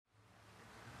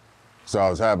So I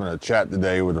was having a chat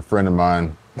today with a friend of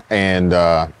mine, and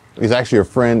he's actually a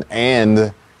friend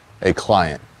and a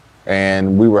client.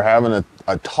 And we were having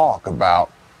a talk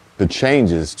about the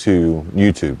changes to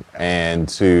YouTube and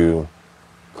to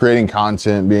creating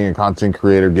content, being a content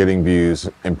creator, getting views,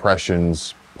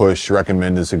 impressions, push,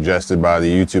 recommended, suggested by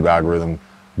the YouTube algorithm,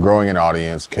 growing an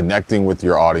audience, connecting with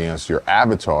your audience, your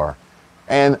avatar,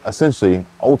 and essentially,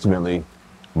 ultimately,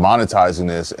 monetizing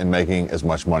this and making as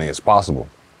much money as possible.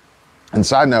 And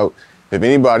side note, if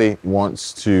anybody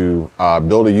wants to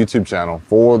build a YouTube channel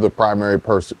for the primary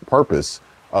purpose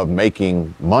of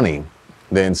making money,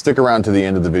 then stick around to the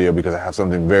end of the video, because I have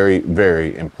something very,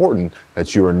 very important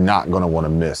that you are not going to want to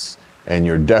miss. And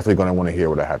you're definitely going to want to hear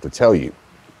what I have to tell you.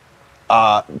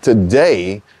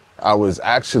 Today, I've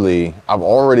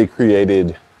already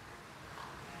created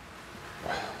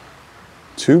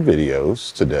 2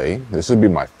 videos today. This would be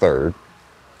my 3rd.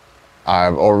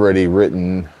 I've already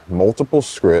written multiple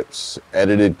scripts,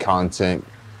 edited content,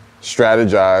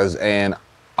 strategized, and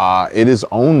it is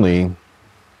only,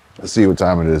 let's see what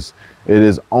time it is. It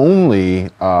is only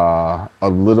a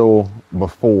little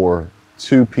before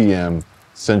 2 p.m.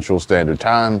 Central Standard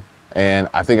Time. And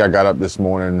I think I got up this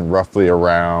morning roughly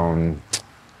around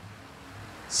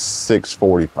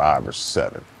 6:45 or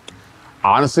 7.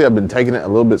 Honestly, I've been taking it a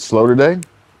little bit slow today.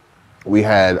 We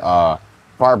had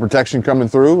fire protection coming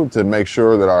through to make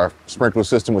sure that our sprinkler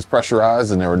system was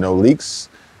pressurized and there were no leaks.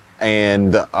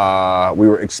 And we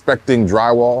were expecting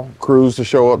drywall crews to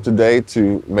show up today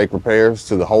to make repairs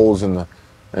to the holes in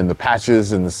the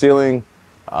patches in the ceiling.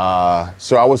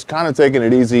 So I was kind of taking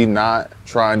it easy, not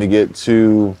trying to get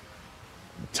too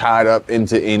tied up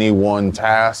into any one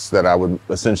task that I would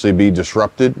essentially be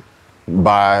disrupted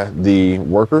by the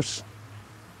workers.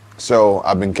 So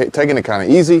I've been taking it kind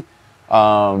of easy.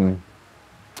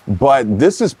 But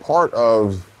this is part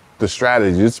of the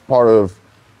strategy. It's part of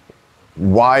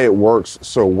why it works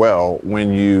so well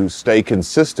when you stay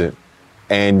consistent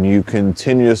and you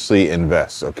continuously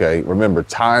invest, okay? Remember,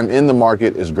 time in the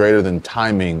market is greater than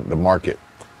timing the market.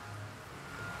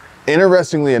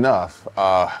 Interestingly enough,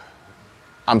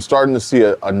 I'm starting to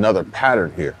see another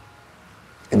pattern here.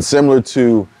 And similar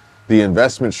to the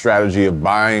investment strategy of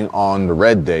buying on the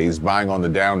red days, buying on the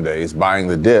down days, buying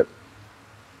the dip,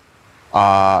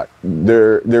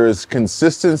 there is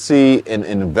consistency in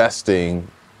investing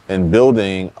and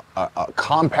building a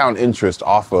compound interest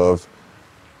off of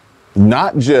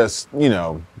not just,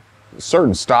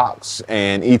 certain stocks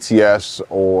and ETFs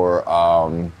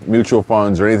or mutual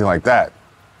funds or anything like that,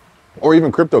 or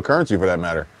even cryptocurrency for that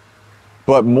matter.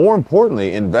 But more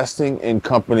importantly, investing in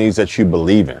companies that you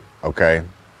believe in, okay?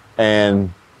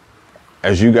 And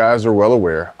as you guys are well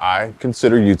aware, I treat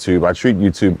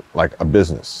YouTube like a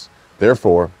business.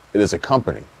 Therefore, it is a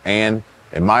company. And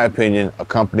in my opinion, a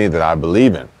company that I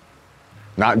believe in.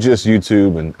 Not just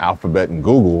YouTube and Alphabet and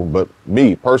Google, but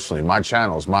me personally, my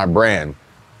channels, my brand,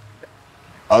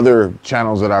 other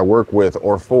channels that I work with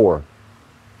or for.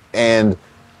 And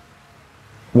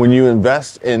when you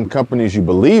invest in companies you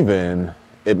believe in,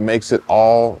 it makes it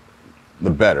all the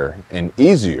better and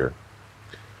easier.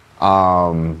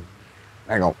 Hang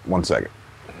on one second.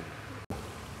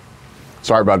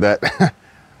 Sorry about that.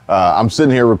 I'm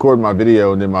sitting here recording my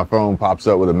video and then my phone pops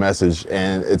up with a message,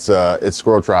 and it's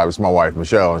Squirrel Tribe. It's my wife,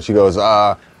 Michelle. And she goes,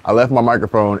 I left my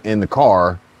microphone in the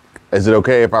car. Is it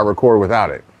okay if I record without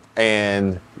it?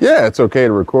 And yeah, it's okay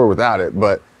to record without it.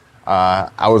 But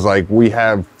I was like, we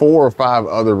have 4 or 5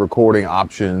 other recording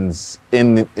options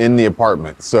in the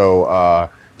apartment. So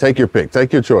take your pick,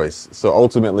 take your choice. So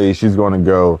ultimately she's going to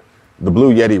go the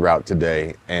Blue Yeti route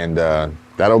today. And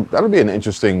that'll be an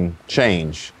interesting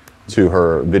change to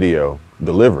her video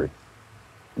delivery.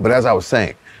 But as I was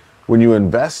saying, when you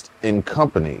invest in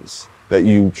companies that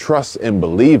you trust and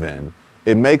believe in,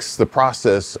 it makes the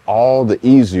process all the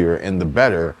easier and the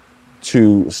better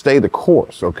to stay the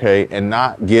course, okay? And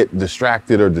not get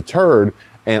distracted or deterred,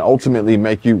 and ultimately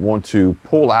make you want to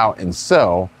pull out and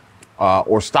sell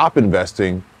or stop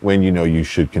investing when you know you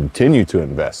should continue to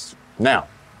invest. Now,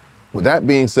 with that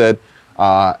being said,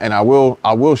 and I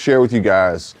will share with you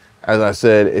guys, as I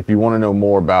said, if you want to know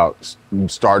more about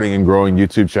starting and growing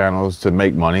YouTube channels to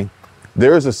make money,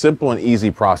 there is a simple and easy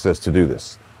process to do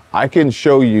this. I can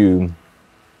show you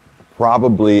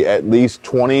probably at least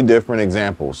 20 different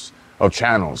examples of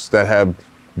channels that have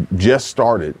just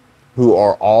started, who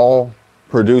are all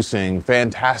producing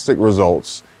fantastic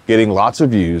results, getting lots of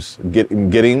views,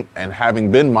 getting and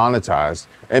having been monetized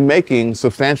and making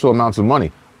substantial amounts of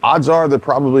money. Odds are they're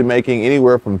probably making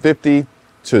anywhere from $50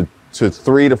 to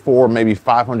 $300 to $400, maybe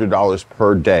 $500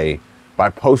 per day by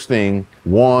posting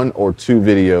 1 or 2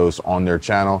 videos on their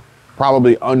channel.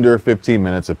 probably under 15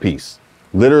 minutes a piece,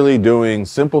 literally doing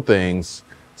simple things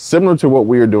similar to what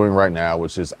we are doing right now,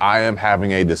 which is I am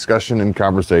having a discussion and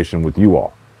conversation with you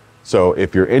all. So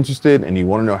if you're interested and you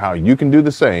want to know how you can do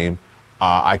the same,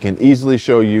 I can easily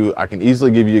show you, I can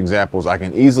easily give you examples, I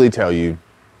can easily tell you.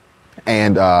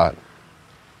 And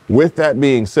with that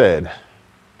being said,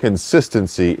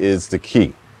 consistency is the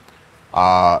key.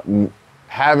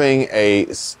 Having a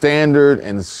standard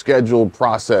and scheduled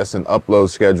process and upload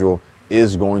schedule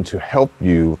is going to help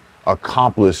you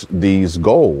accomplish these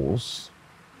goals.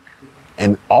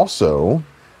 And also,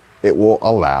 it will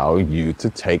allow you to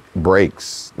take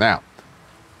breaks. Now,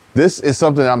 this is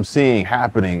something I'm seeing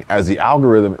happening as the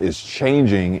algorithm is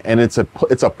changing, and it's a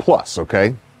plus,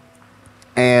 okay?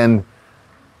 And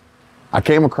I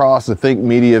came across the Think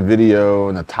Media video,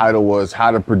 and the title was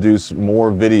how to produce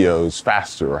more videos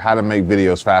faster, or how to make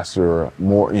videos faster, or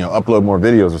more, upload more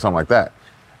videos or something like that.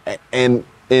 And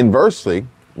inversely,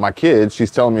 my kid, she's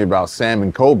telling me about Sam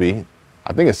and Colby.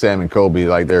 I think it's Sam and Colby,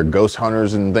 like they're ghost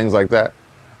hunters and things like that.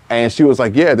 And she was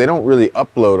like, yeah, they don't really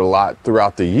upload a lot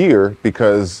throughout the year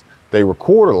because they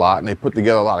record a lot and they put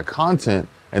together a lot of content,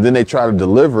 and then they try to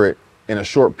deliver it in a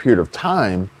short period of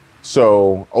time.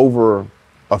 So over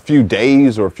a few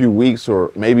days or a few weeks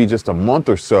or maybe just a month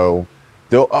or so,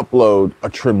 they'll upload a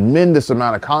tremendous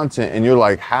amount of content. And you're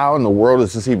like, how in the world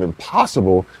is this even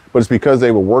possible? But it's because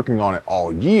they were working on it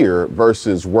all year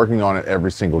versus working on it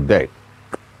every single day.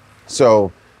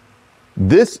 So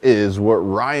this is what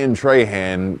Ryan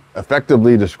Trahan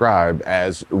effectively described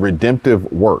as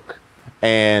redemptive work.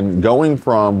 And going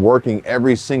from working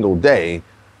every single day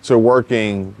to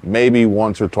working maybe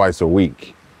once or twice a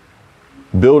week,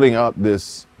 building up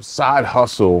this side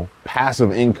hustle,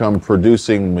 passive income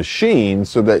producing machine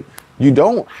so that you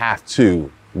don't have to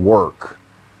work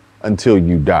until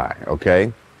you die,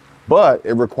 okay? But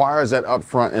it requires that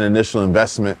upfront and initial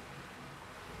investment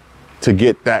to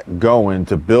get that going,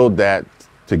 to build that,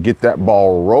 to get that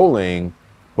ball rolling.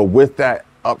 But with that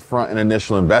upfront and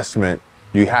initial investment,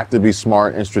 you have to be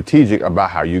smart and strategic about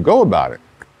how you go about it.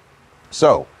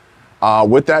 So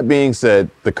with that being said,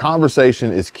 the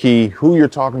conversation is key. Who you're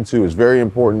talking to is very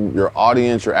important. Your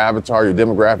audience, your avatar, your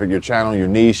demographic, your channel, your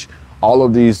niche, all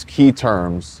of these key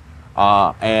terms.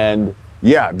 And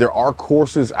yeah, there are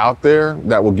courses out there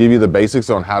that will give you the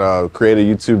basics on how to create a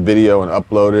YouTube video and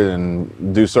upload it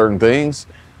and do certain things.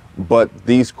 But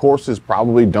these courses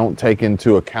probably don't take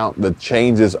into account the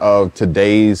changes of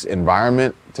today's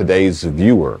environment, today's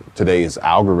viewer, today's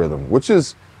algorithm, which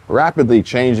is rapidly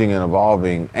changing and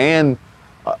evolving. And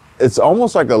it's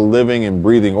almost like a living and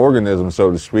breathing organism, so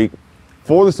to speak,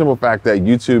 for the simple fact that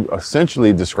YouTube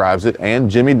essentially describes it, and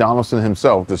Jimmy Donaldson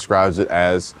himself describes it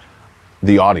as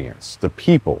the audience, the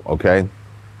people, okay?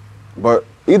 But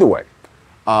either way,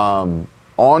 on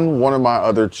one of my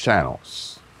other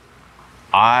channels,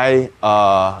 I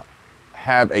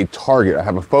have a target, I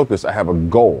have a focus, I have a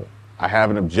goal, I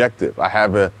have an objective, I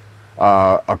have a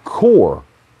core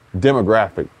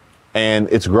demographic, and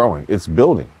it's growing, it's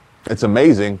building, it's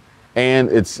amazing,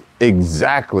 and it's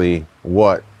exactly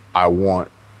what I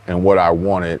want and what I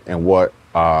wanted and what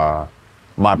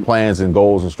my plans and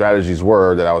goals and strategies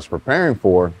were that I was preparing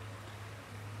for.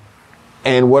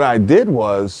 And what I did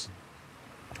was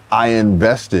I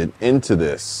invested into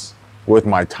this with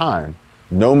my time,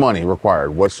 no money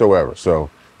required whatsoever. So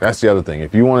that's the other thing.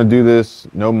 If you want to do this,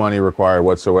 no money required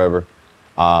whatsoever.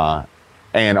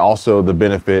 And also the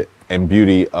benefit and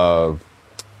beauty of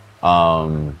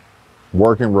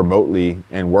working remotely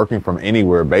and working from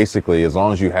anywhere, basically, as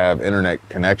long as you have internet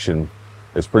connection,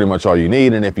 is pretty much all you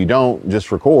need. And if you don't,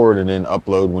 just record and then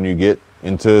upload when you get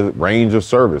into range of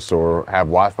service or have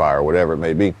Wi-Fi or whatever it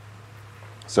may be.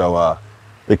 So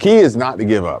the key is not to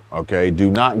give up, okay? Do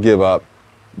not give up,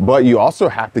 but you also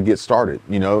have to get started.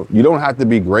 You know, you don't have to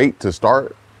be great to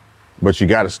start, but you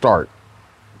got to start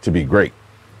to be great.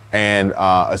 And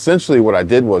essentially what I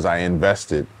did was I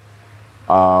invested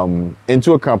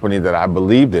into a company that I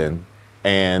believed in.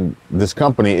 And this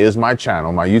company is my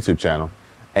channel, my YouTube channel.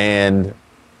 And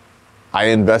I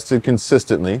invested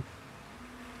consistently.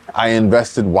 I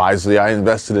invested wisely. I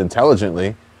invested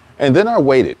intelligently. And then I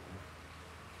waited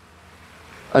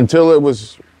until it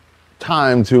was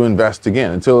time to invest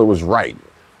again, until it was right.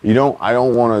 I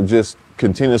don't want to just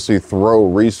continuously throw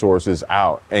resources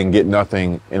out and get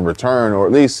nothing in return, or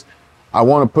at least I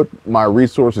want to put my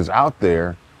resources out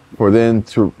there for them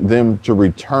to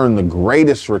return the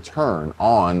greatest return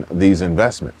on these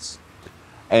investments.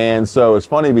 And so it's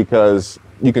funny because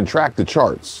you can track the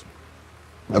charts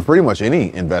of pretty much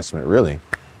any investment, really.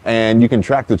 And you can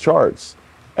track the charts.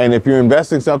 And if you're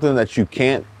investing into something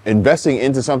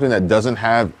that doesn't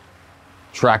have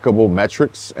trackable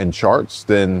metrics and charts,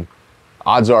 then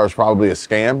odds are it's probably a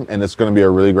scam, and it's going to be a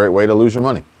really great way to lose your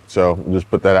money. So just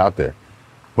put that out there.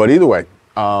 But either way,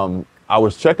 I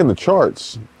was checking the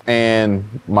charts, and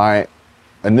my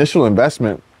initial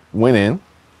investment went in,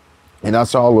 and I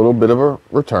saw a little bit of a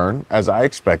return as I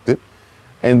expected.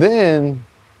 And then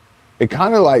it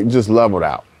kind of like just leveled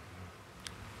out.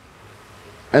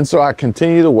 And so I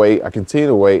continue to wait.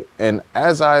 And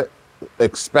as I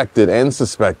expected and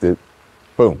suspected,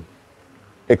 boom,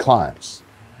 it climbs.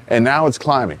 And now it's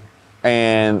climbing.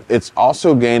 And it's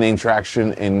also gaining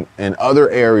traction in other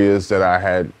areas that I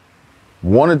had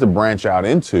wanted to branch out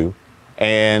into.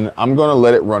 And I'm going to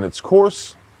let it run its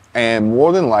course. And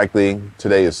more than likely,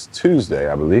 today is Tuesday,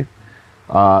 I believe.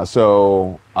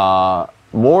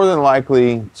 More than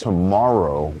likely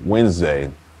tomorrow, Wednesday,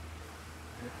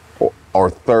 or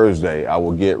Thursday, I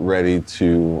will get ready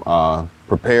to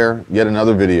prepare yet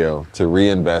another video to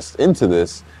reinvest into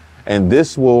this. And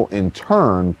this will in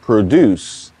turn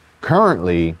produce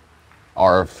currently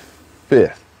our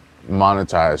 5th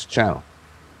monetized channel.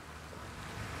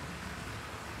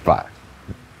 5.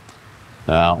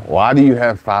 Now, why do you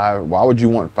have 5? Why would you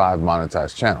want 5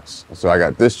 monetized channels? So I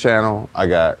got this channel. I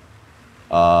got,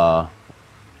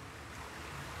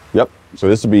 so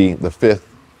this will be the 5th.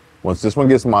 Once this one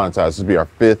gets monetized, this will be our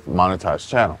 5th monetized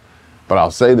channel. But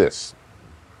I'll say this,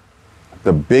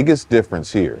 the biggest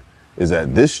difference here is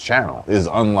that this channel is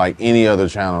unlike any other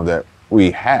channel that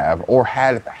we have or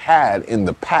had in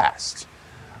the past.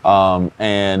 For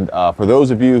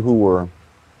those of you who were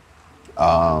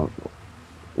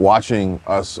watching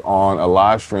us on a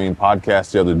live stream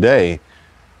podcast the other day,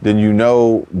 then you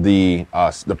know the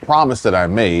promise that I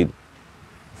made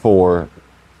for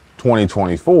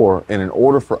 2024. And in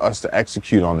order for us to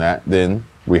execute on that, then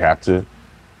we have to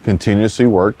continuously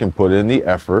work and put in the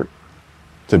effort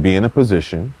to be in a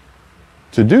position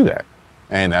to do that.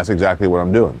 And that's exactly what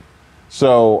I'm doing.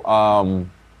 So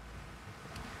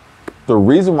the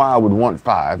reason why I would want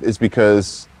 5 is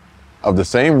because of the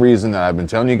same reason that I've been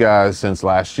telling you guys since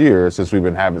last year, since we've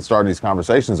been starting these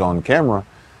conversations on camera,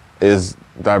 is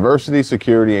diversity,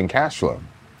 security, and cash flow.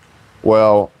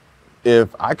 Well,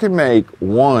 if I could make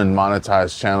one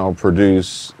monetized channel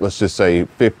produce, let's just say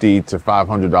 $50 to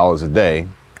 $500 a day,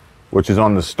 which is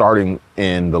on the starting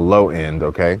end, the low end,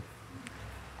 okay?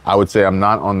 I would say I'm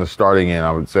not on the starting end.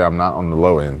 I would say I'm not on the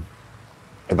low end.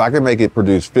 If I could make it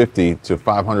produce $50 to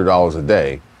 $500 a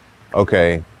day,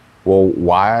 okay, well,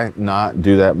 why not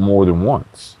do that more than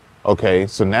once? Okay,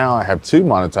 so now I have 2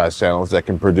 monetized channels that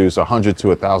can produce $100 to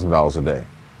 $1,000 a day.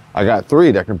 I got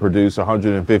 3 that can produce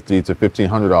 $150 to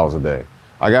 $1,500 a day.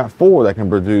 I got 4 that can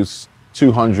produce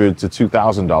 $200 to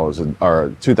 $2,000 or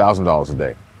 $2,000 a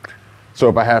day. So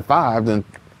if I have 5, then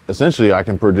essentially I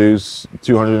can produce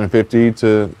 $250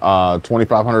 to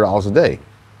 $2,500 a day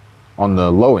on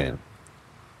the low end.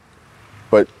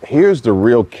 But here's the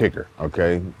real kicker,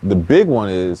 okay? The big one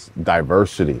is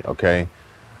diversity, okay?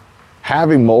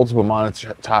 Having multiple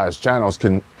monetized channels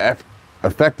can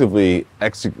effectively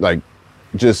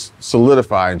just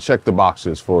solidify and check the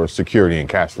boxes for security and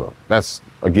cash flow. That's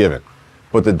a given.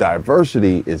 But the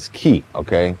diversity is key,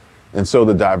 okay? And so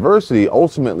the diversity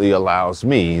ultimately allows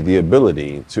me the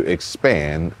ability to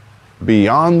expand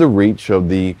beyond the reach of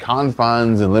the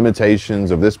confines and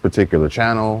limitations of this particular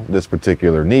channel, this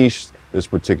particular niche, this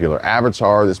particular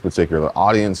avatar, this particular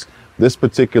audience, this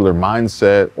particular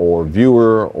mindset or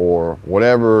viewer or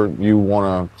whatever you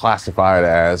want to classify it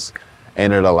as.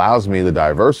 And it allows me the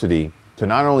diversity to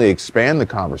not only expand the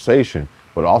conversation,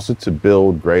 but also to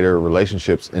build greater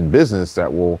relationships in business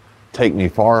that will take me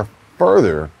far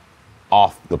further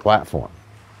off the platform.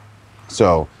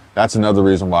 So that's another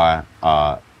reason why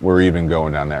we're even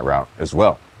going down that route as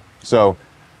well. So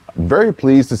very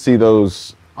pleased to see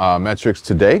those metrics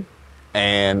today,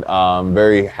 and I'm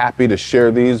very happy to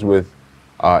share these with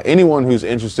anyone who's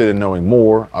interested in knowing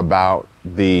more about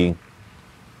the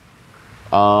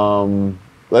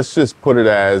let's just put it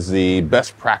as the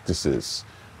best practices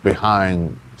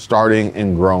behind starting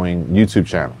and growing YouTube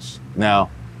channels. Now,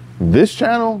 this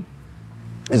channel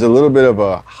is a little bit of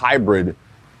a hybrid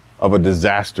of a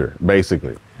disaster,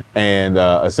 basically. And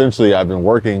essentially, I've been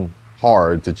working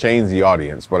hard to change the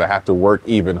audience, but I have to work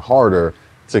even harder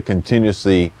to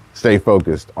continuously stay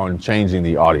focused on changing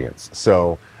the audience.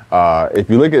 So if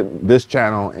you look at this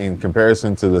channel in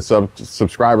comparison to the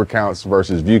subscriber counts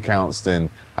versus view counts, then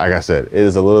like I said, it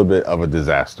is a little bit of a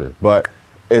disaster, but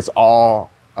it's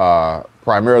all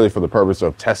primarily for the purpose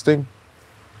of testing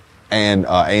and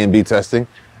A&B testing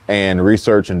and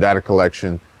research and data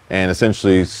collection, and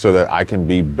essentially so that I can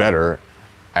be better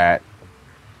at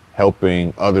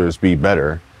helping others be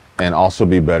better and also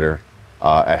be better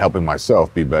at helping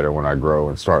myself be better when I grow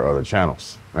and start other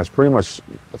channels. That's pretty much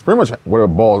what it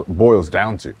boils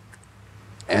down to.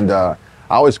 And I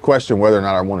always question whether or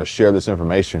not I want to share this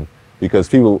information, because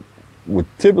people would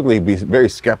typically be very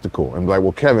skeptical and be like,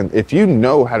 well, Kevin, if you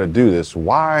know how to do this,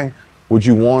 why would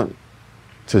you want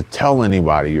to tell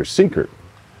anybody your secret?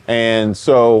 And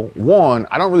so, one,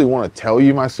 I don't really want to tell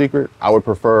you my secret. I would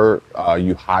prefer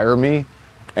you hire me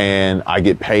and I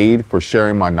get paid for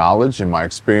sharing my knowledge and my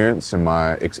experience and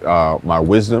my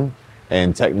wisdom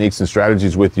and techniques and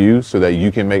strategies with you so that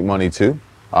you can make money too.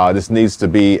 This needs to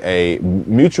be a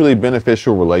mutually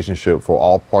beneficial relationship for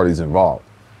all parties involved.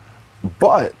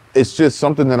 But it's just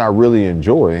something that I really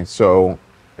enjoy. So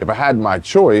if I had my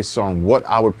choice on what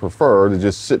I would prefer to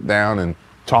just sit down and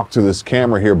talk to this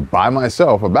camera here by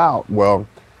myself about, well,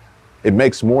 it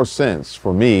makes more sense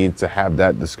for me to have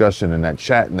that discussion and that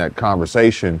chat and that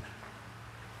conversation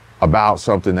about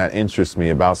something that interests me,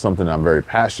 about something I'm very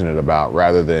passionate about,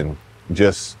 rather than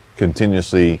just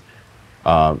continuously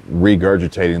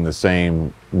regurgitating the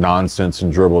same nonsense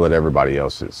and dribble that everybody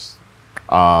else is.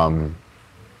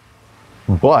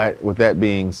 But with that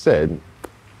being said,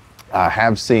 I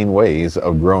have seen ways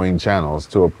of growing channels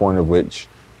to a point of which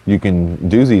you can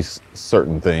do these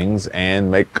certain things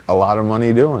and make a lot of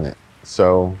money doing it.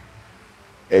 So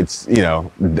it's, you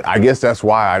know, I guess that's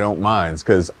why I don't mind,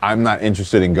 because I'm not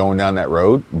interested in going down that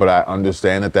road, but I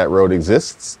understand that that road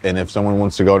exists. And if someone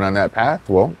wants to go down that path,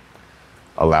 well,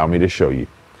 allow me to show you.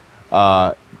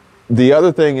 The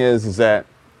other thing is that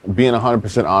being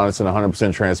 100% honest and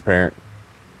 100% transparent,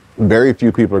 very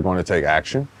few people are going to take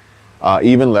action.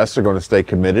 Even less are going to stay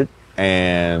committed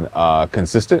and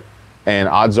consistent. And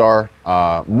odds are,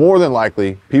 more than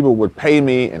likely, people would pay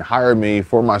me and hire me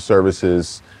for my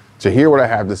services to hear what I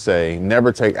have to say,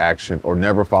 never take action, or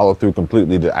never follow through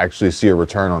completely to actually see a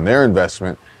return on their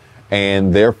investment.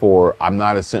 And therefore, I'm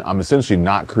essentially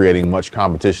not creating much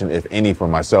competition, if any, for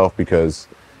myself, because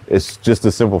it's just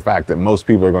a simple fact that most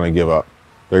people are going to give up.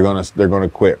 They're going to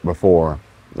quit before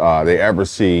they ever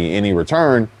see any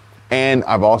return. And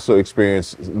I've also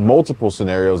experienced multiple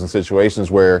scenarios and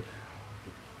situations where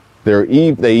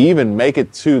they even make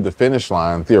it to the finish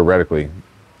line, theoretically,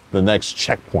 the next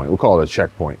checkpoint, we'll call it a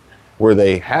checkpoint, where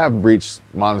they have reached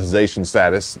monetization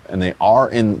status and they are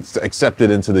accepted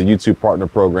into the YouTube Partner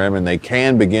Program and they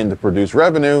can begin to produce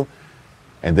revenue,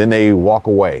 and then they walk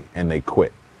away and they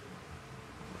quit.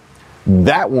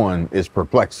 That one is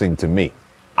perplexing to me.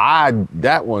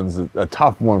 That one's a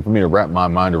tough one for me to wrap my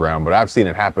mind around, but I've seen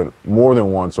it happen more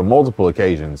than once or multiple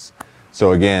occasions.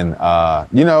 So again,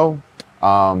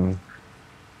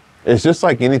 it's just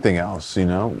like anything else, you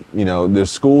know,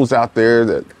 there's schools out there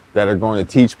that are going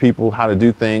to teach people how to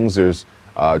do things. There's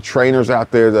trainers out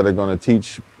there that are going to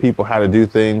teach people how to do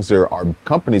things. There are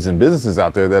companies and businesses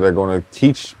out there that are going to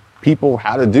teach people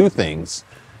how to do things.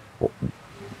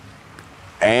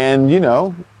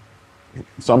 And,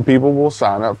 some people will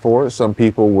sign up for it. Some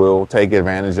people will take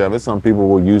advantage of it. Some people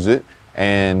will use it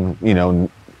and,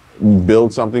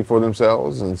 build something for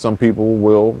themselves. And some people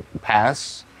will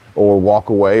pass or walk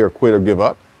away or quit or give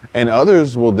up. And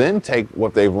others will then take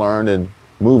what they've learned and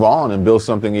move on and build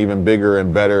something even bigger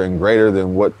and better and greater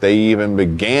than what they even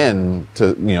began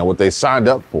to, what they signed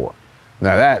up for.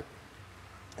 Now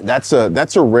that's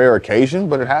a rare occasion,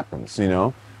 but it happens,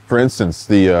 For instance,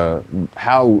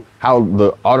 how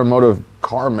the automotive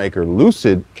car maker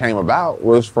Lucid came about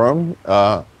was from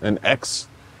an ex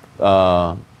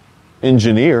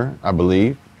engineer, I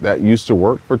believe, that used to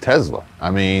work for Tesla. I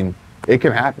mean, it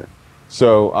can happen.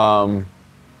 So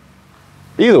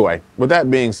either way, with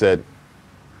that being said,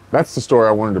 that's the story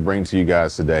I wanted to bring to you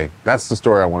guys today. That's the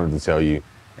story I wanted to tell you.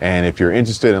 And if you're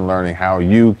interested in learning how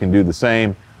you can do the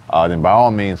same, then by all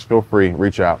means, feel free,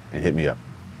 reach out and hit me up.